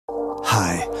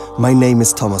Hi, my name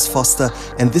is Thomas Foster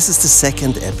and this is the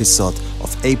second episode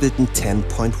of Ableton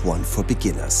 10.1 for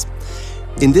beginners.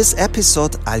 In this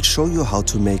episode, I'll show you how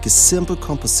to make a simple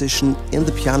composition in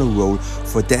the pianoroll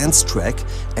for a dance track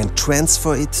and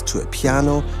transfer it to a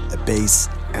piano, a bass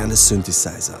and a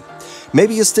synthesizer.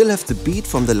 Maybe you still have the beat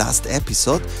from the last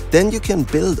episode, then you can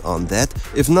build on that.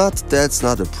 If not, that's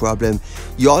not a problem.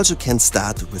 You also can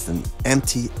start with an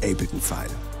empty Ableton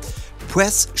file.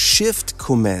 Press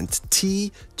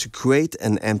Shift-Command-T to create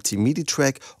an empty MIDI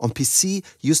track. On PC,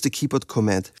 use the keyboard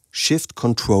command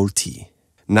Shift-Control-T.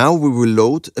 Now we will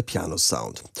load a piano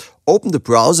sound. Open the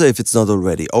browser if it's not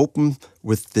already open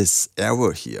with this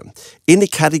arrow here. In the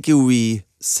category,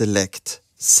 select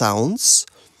Sounds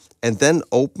and then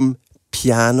open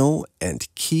Piano and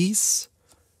Keys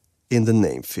in the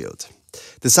name field.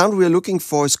 The sound we are looking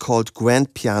for is called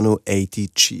Grand Piano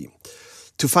ADG.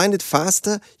 To find it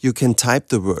faster, you can type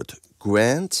the word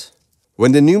Grand.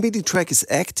 When the new MIDI track is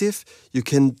active, you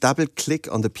can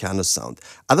double-click on the piano sound.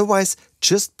 Otherwise,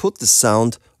 just put the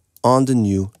sound on the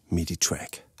new MIDI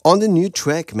track. On the new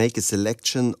track, make a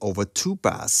selection over 2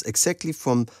 bars, exactly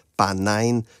from bar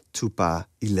 9 to bar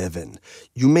 11.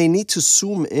 You may need to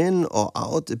zoom in or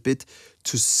out a bit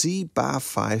to see bar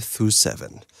 5 through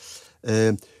 7.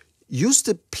 Use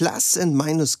the plus and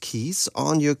minus keys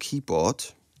on your keyboard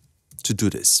to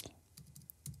do this.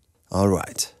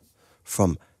 Alright,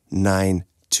 from 9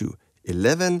 to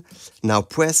 11. Now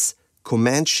press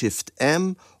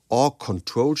Command-Shift-M or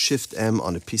Control-Shift-M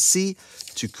on a PC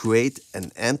to create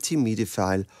an empty MIDI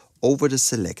file over the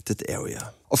selected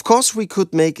area. Of course, we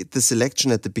could make the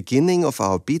selection at the beginning of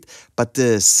our beat, but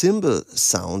the cymbal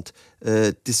sound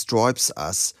destroys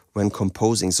us when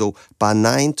composing. So bar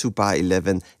 9 to bar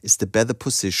 11 is the better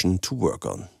position to work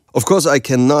on. Of course, I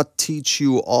cannot teach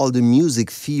you all the music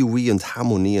theory and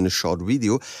harmony in a short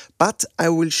video, but I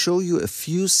will show you a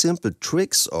few simple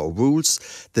tricks or rules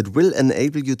that will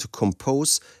enable you to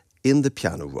compose in the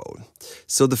pianoroll.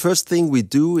 So the first thing we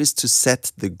do is to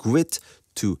set the grid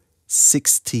to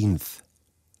 16th.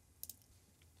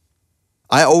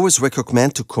 I always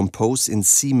recommend to compose in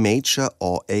C major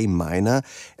or A minor,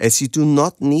 as you do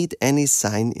not need any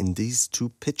sign in these two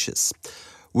pitches,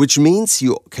 which means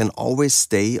you can always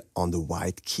stay on the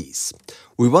right keys.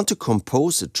 We want to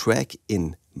compose a track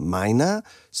in minor,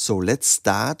 so let's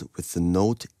start with the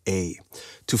note A.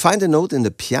 To find a note in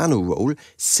the pianoroll,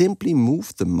 simply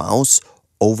move the mouse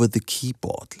over the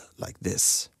keyboard like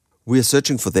this. We are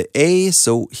searching for the A,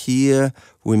 so here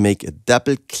we make a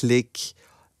double click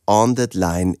on that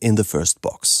line in the first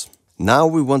box. Now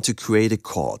we want to create a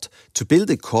chord. To build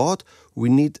a chord, we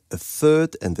need a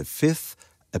third and a fifth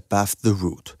above the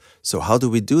root. So how do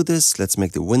we do this? Let's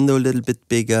make the window a little bit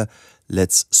bigger.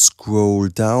 Let's scroll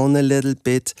down a little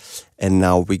bit. And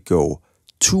now we go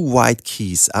 2 white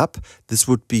keys up. This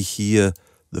would be here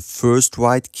the first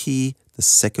white key. The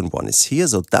second one is here.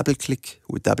 So double click,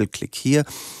 we double click here.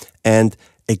 And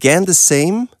again the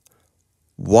same.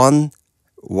 1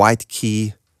 white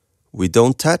key we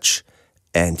don't touch.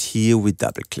 And here we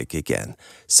double click again.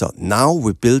 So now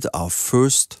we build our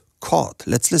first chord.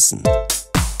 Let's listen.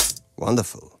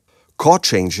 Wonderful. Chord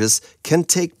changes can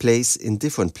take place in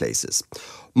different places.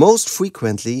 Most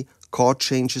frequently, chord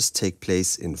changes take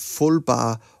place in full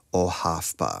bar or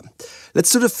half bar.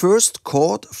 Let's do the first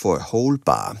chord for a whole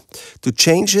bar. To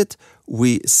change it,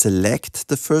 we select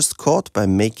the first chord by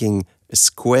making a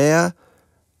square,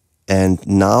 and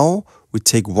now we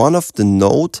take one of the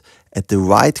note at the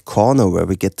right corner where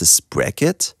we get this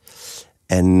bracket,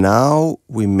 and now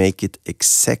we make it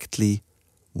exactly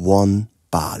 1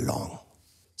 bar long.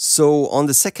 So on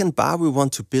the second bar we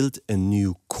want to build a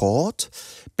new chord.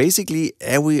 Basically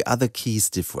every other key is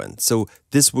different. So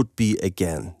this would be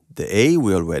again the A,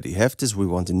 we already have this, we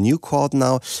want a new chord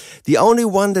now. The only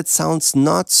one that sounds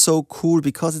not so cool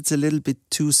because it's a little bit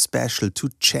too special, too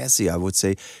jazzy I would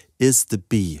say, is the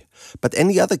B. But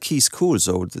any other key is cool,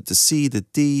 so the C, the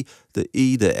D, the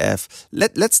E, the F.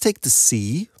 Let's take the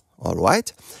C,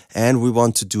 alright, and we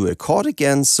want to do a chord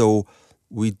again, so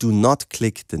we do not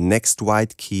click the next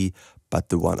white key, but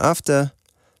the one after.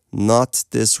 Not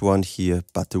this one here,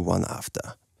 but the one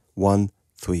after. 1,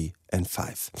 3, and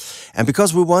 5. And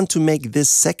because we want to make this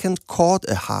second chord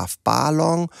a half bar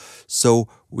long, so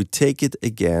we take it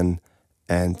again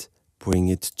and bring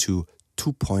it to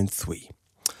 2.3.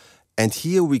 And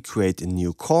here we create a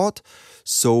new chord.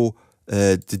 So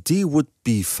the D would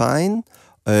be fine,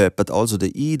 but also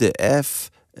the E, the F,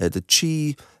 the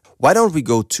G. Why don't we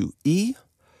go to E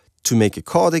to make a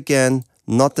chord again,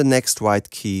 not the next white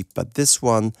key, but this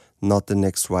one, not the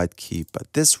next white key,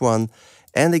 but this one.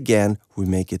 And again, we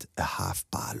make it a half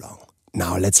bar long.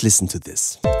 Now let's listen to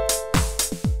this.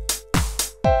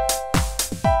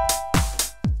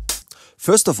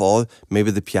 First of all,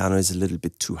 maybe the piano is a little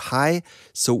bit too high,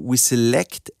 so we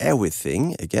select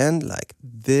everything again like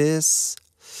this,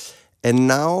 and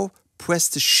now press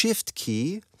the Shift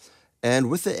key, and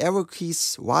with the arrow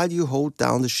keys, while you hold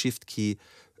down the Shift key,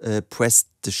 press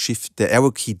the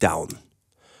arrow key down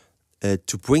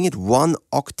to bring it one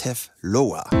octave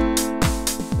lower.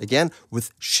 Again,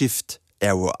 with Shift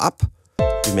arrow up,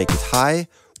 you make it high.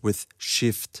 With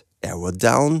Shift arrow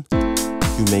down,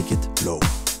 you make it low.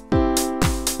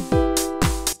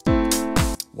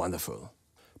 Wonderful.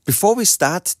 Before we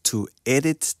start to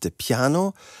edit the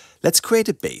piano, let's create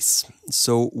a bass.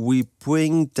 So we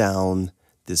bring down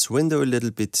this window a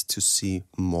little bit to see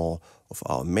more of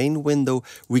our main window.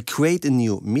 We create a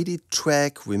new MIDI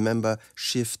track. Remember,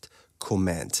 Shift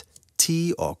Command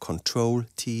T or Control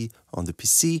T on the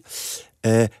PC.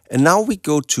 And now we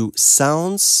go to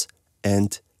Sounds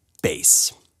and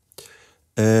Bass.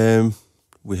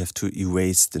 We have to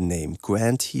erase the name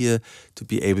Grant here to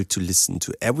be able to listen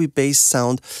to every bass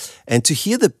sound. And to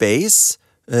hear the bass,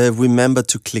 remember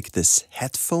to click this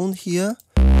headphone here.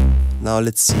 Now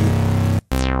let's see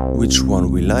which one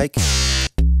we like.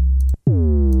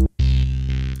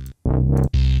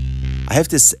 I have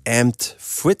this amped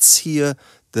Fritz here.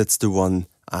 That's the one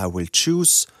I will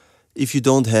choose. If you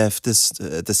don't have this,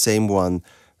 the same one,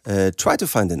 try to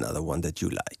find another one that you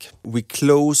like. We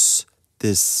close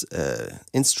this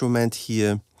instrument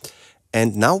here,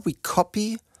 and now we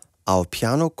copy our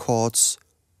piano chords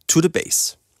to the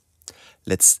bass.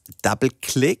 Let's double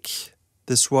click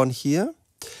this one here.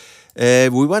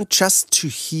 We want just to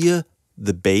hear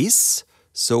the bass,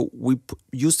 so we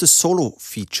use the solo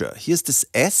feature. Here's this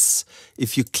S.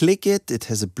 If you click it, it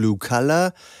has a blue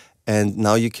color, and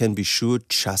now you can be sure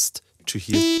just to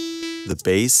hear the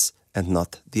bass and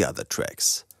not the other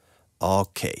tracks.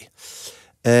 Okay.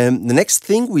 The next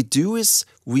thing we do is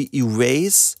we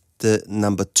erase the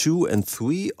number 2 and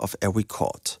 3 of every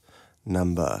chord.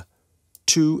 Number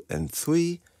 2 and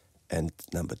 3 and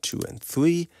number 2 and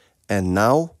 3. And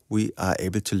now we are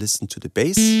able to listen to the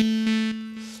bass.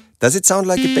 Does it sound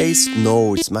like a bass?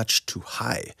 No, it's much too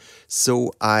high.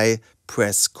 So I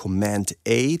press Command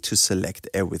A to select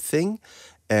everything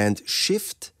and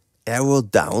Shift arrow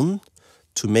down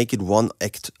to make it one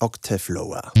octave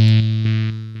lower.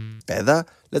 Better,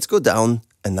 let's go down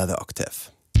another octave.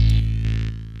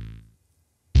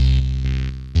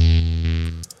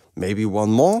 Maybe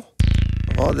one more.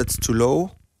 Oh, that's too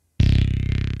low.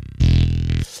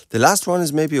 The last one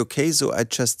is maybe okay, so I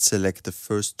just select the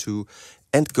first two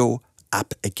and go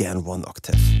up again one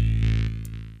octave.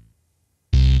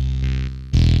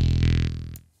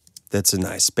 That's a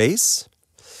nice bass.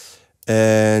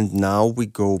 And now we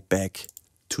go back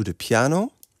to the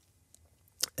piano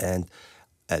and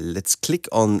let's click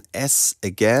on S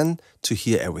again to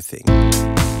hear everything.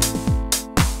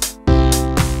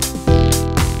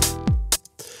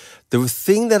 The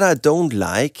thing that I don't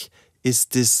like is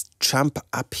this jump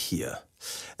up here.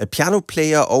 A piano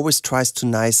player always tries to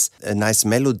a nice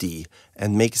melody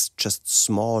and makes just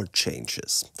small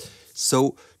changes.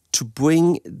 So to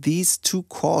bring these two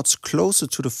chords closer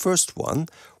to the first one,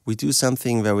 we do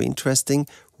something very interesting.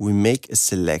 We make a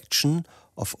selection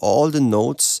of all the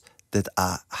notes that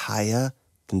are higher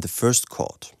than the first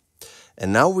chord.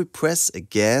 And now we press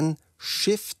again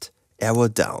Shift arrow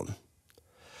down.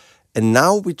 And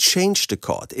now we change the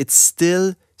chord. It's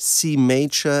still C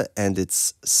major and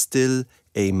it's still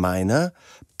A minor,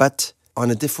 but on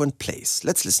a different place.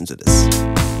 Let's listen to this.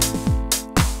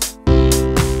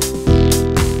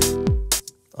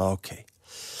 Okay.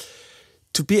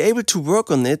 To be able to work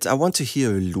on it, I want to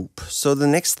hear a loop. So the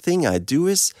next thing I do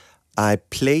is I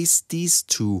place these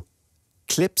two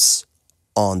clips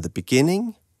on the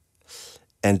beginning,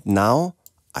 and now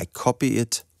I copy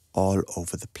it all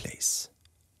over the place.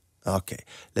 Okay,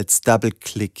 let's double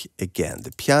click again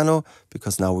the piano,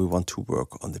 because now we want to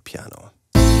work on the piano.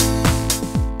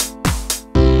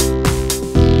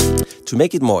 To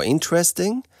make it more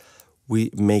interesting,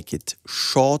 we make it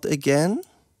short again.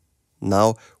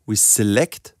 Now we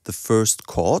select the first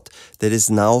chord, that is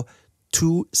now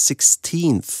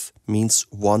 2/16, means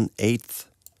 1/8.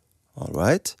 All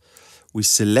right, we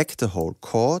select the whole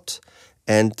chord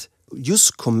and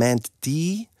use Command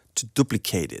D to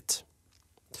duplicate it.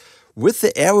 With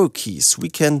the arrow keys, we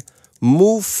can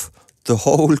move the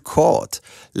whole chord.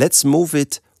 Let's move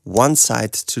it one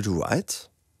side to the right.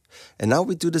 And now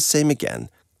we do the same again.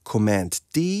 Command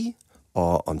D,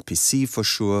 or on PC for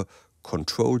sure,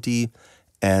 Control D,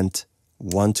 and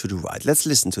one to the right. Let's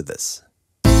listen to this.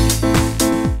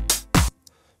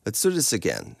 Let's do this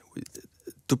again. we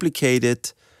duplicate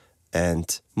it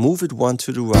and move it one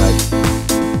to the right.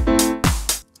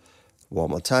 One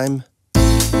more time.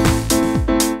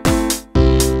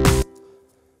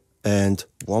 And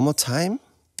one more time.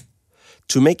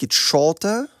 To make it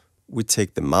shorter, we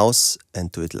take the mouse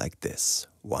and do it like this.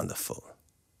 Wonderful.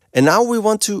 And now we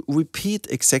want to repeat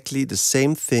exactly the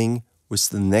same thing with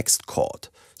the next chord.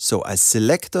 So I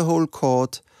select the whole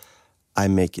chord, I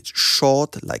make it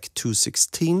short, like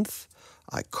 2/16.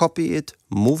 I copy it,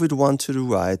 move it one to the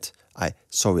right. I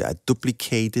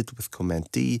duplicate it with Command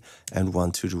D and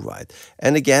one to the right.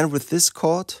 And again with this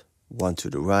chord, one to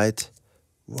the right,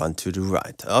 one to the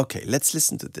right. Okay, let's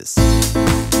listen to this.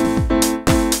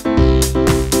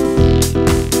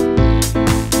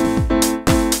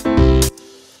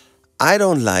 I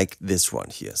don't like this one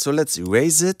here, so let's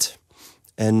erase it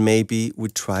and maybe we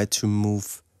try to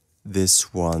move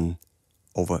this one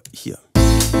over here.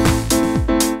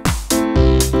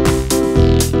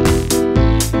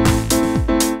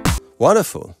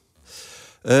 Wonderful.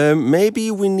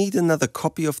 Maybe we need another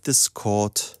copy of this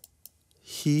chord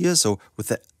here. So with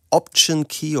the Option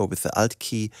key or with the Alt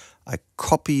key, I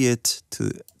copy it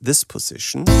to this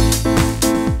position.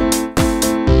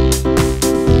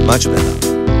 Much better.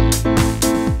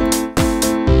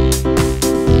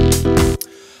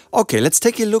 Okay, let's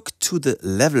take a look to the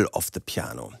level of the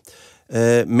piano.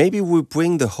 Maybe we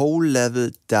bring the whole level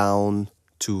down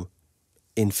to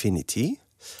infinity.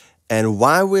 And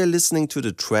while we're listening to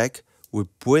the track, we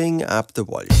bring up the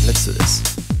volume. Let's do this.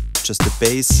 Just the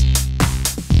bass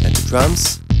and the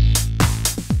drums.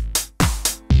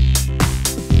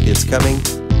 It's coming.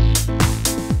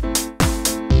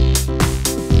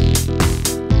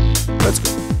 Let's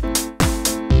go.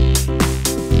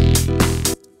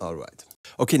 All right.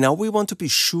 Okay, now we want to be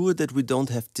sure that we don't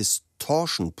have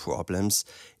distortion problems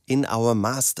in our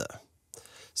master.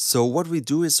 So what we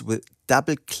do is we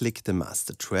double-click the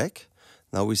master track.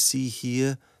 Now we see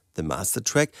here the master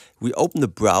track. We open the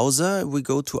browser, we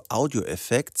go to Audio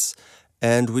Effects,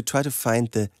 and we try to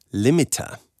find the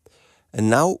limiter. And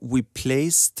now we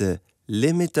place the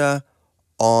limiter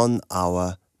on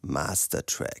our master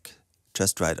track,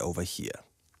 just right over here.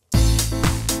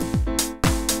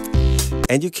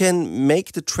 And you can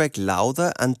make the track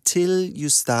louder until you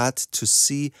start to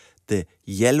see the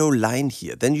yellow line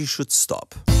here. Then you should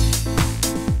stop.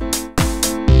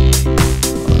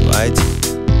 All right.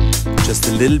 Just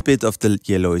a little bit of the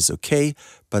yellow is okay,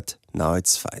 but now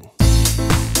it's fine.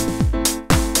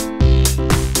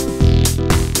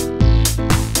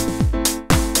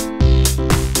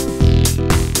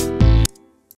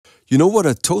 You know what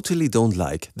I totally don't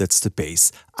like? That's the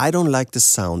bass. I don't like the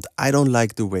sound. I don't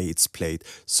like the way it's played.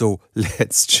 So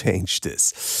let's change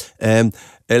this.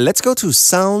 Let's go to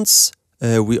Sounds.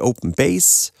 We open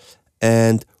Bass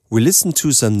and we listen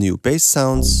to some new bass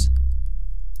sounds.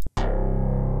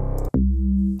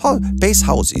 Oh, bass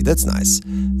housey, that's nice.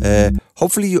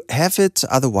 Hopefully you have it.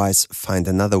 Otherwise, find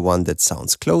another one that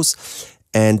sounds close.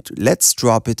 And let's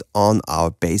drop it on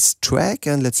our bass track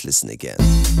and let's listen again.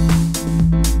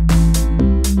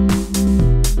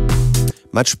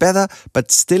 Much better, but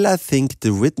still I think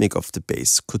the rhythmic of the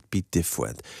bass could be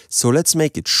different. So let's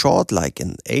make it short, like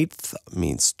an eighth,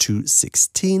 means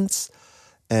 2/16.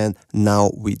 And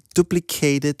now we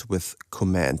duplicate it with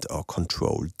Command or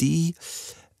Control D.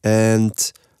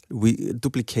 And we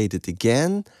duplicate it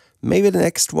again. Maybe the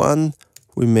next one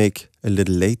we make a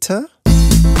little later.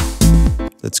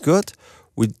 That's good.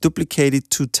 We duplicate it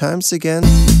 2 times again.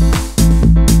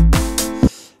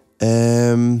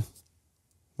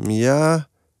 Yeah,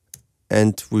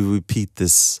 and we repeat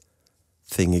this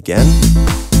thing again.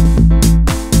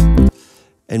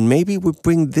 And maybe we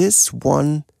bring this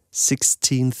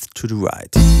 1/16 to the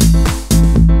right.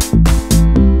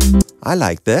 I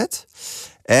like that.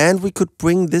 And we could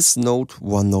bring this note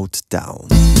 1 note down.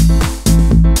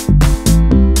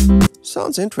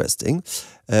 Sounds interesting.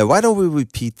 Why don't we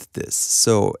repeat this?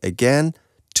 So again,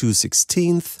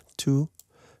 2/16, 2.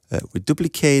 We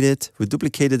duplicate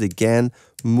it again,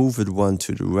 move it 1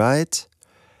 to the right,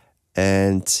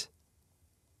 and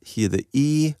here the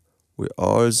E we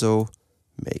also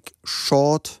make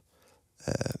short.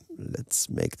 Let's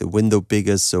make the window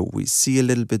bigger so we see a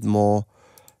little bit more,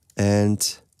 and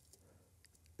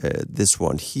this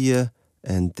one here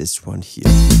and this one here.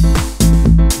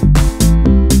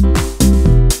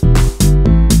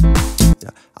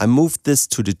 I moved this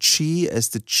to the G as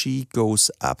the G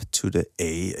goes up to the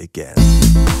A again.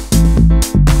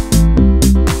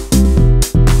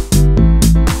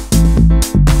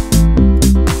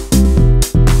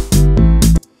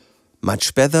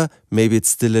 much better. Maybe it's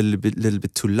still a little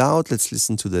bit too loud. Let's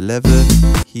listen to the level.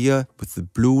 Here with the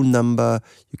blue number,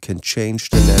 you can change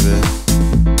the level.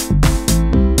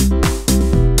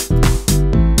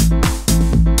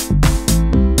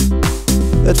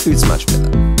 That feels much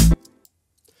better.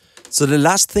 So the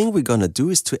last thing we're gonna do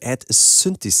is to add a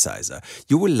synthesizer.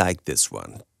 You will like this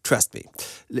one, trust me.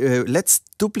 Let's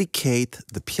duplicate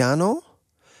the piano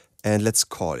and let's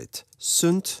call it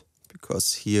synth,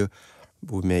 because here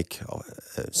we make a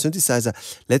synthesizer.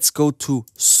 Let's go to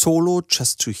solo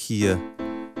just to hear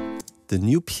the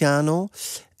new piano,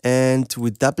 and we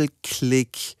double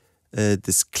click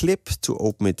this clip to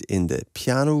open it in the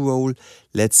pianoroll.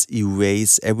 Let's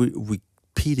erase every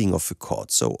repeating of a chord.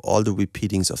 So all the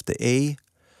repeatings of the A,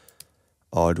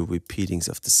 all the repeatings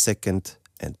of the second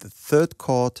and the third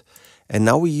chord. And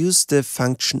now we use the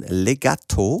function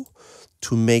legato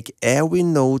to make every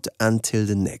note until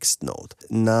the next note.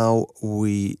 Now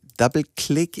we double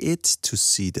click it to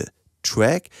see the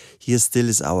track. Here still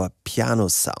is our piano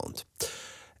sound.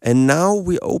 And now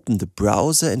we open the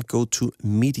browser and go to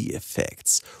MIDI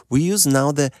effects. We use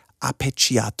now the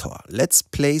Arpeggiator. Let's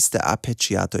place the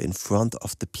Arpeggiator in front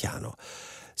of the piano.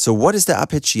 So what is the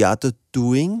Arpeggiator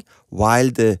doing?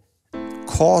 While the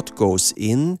chord goes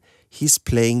in, he's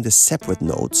playing the separate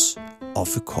notes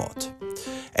of a chord.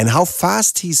 And how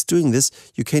fast he's doing this,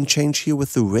 you can change here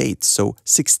with the rate. So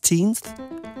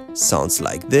 16th sounds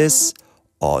like this,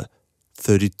 or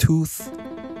 32th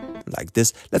like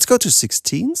this. Let's go to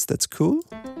 16th, that's cool.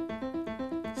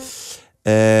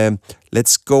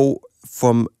 Let's go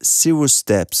from 0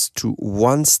 steps to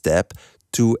 1 step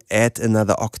to add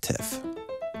another octave.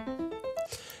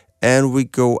 And we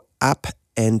go up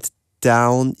and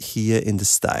down here in the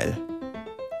style.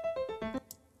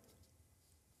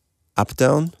 Up,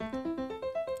 down.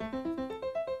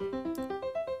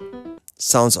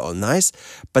 Sounds all nice,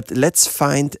 but let's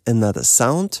find another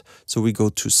sound. So we go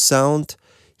to sound.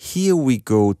 Here we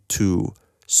go to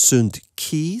synth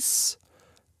keys,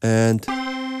 and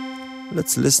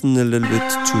let's listen a little bit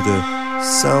to the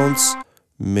sounds.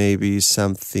 Maybe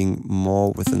something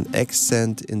more with an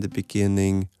accent in the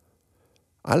beginning.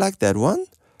 I like that one.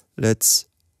 Let's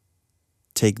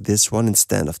take this one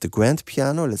instead of the grand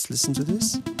piano. Let's listen to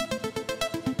this.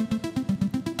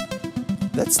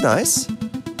 That's nice.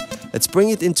 Let's bring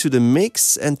it into the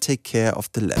mix and take care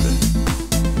of the level.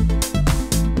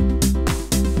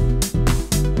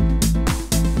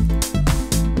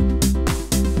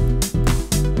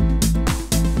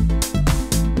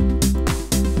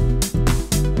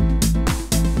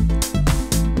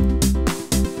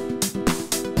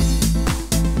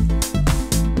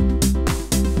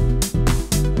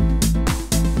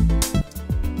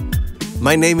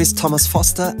 My name is Thomas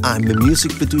Foster. I'm a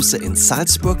music producer in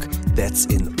Salzburg, that's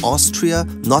in Austria,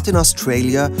 not in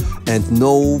Australia, and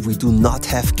no, we do not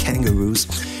have kangaroos.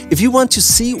 If you want to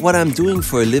see what I'm doing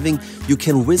for a living, you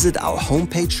can visit our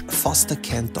homepage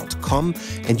fosterkent.com,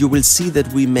 and you will see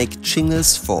that we make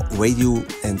jingles for radio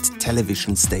and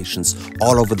television stations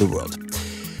all over the world.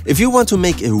 If you want to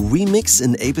make a remix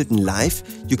in Ableton Live,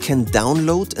 you can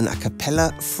download an a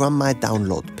cappella from my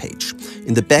download page.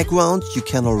 In the background, you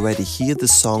can already hear the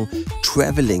song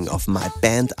Traveling of my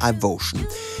band Ivotion.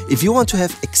 If you want to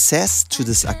have access to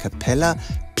this a cappella,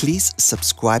 please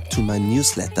subscribe to my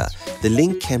newsletter. The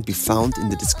link can be found in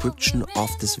the description of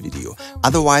this video.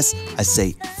 Otherwise, I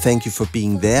say thank you for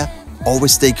being there.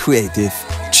 Always stay creative.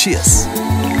 Cheers!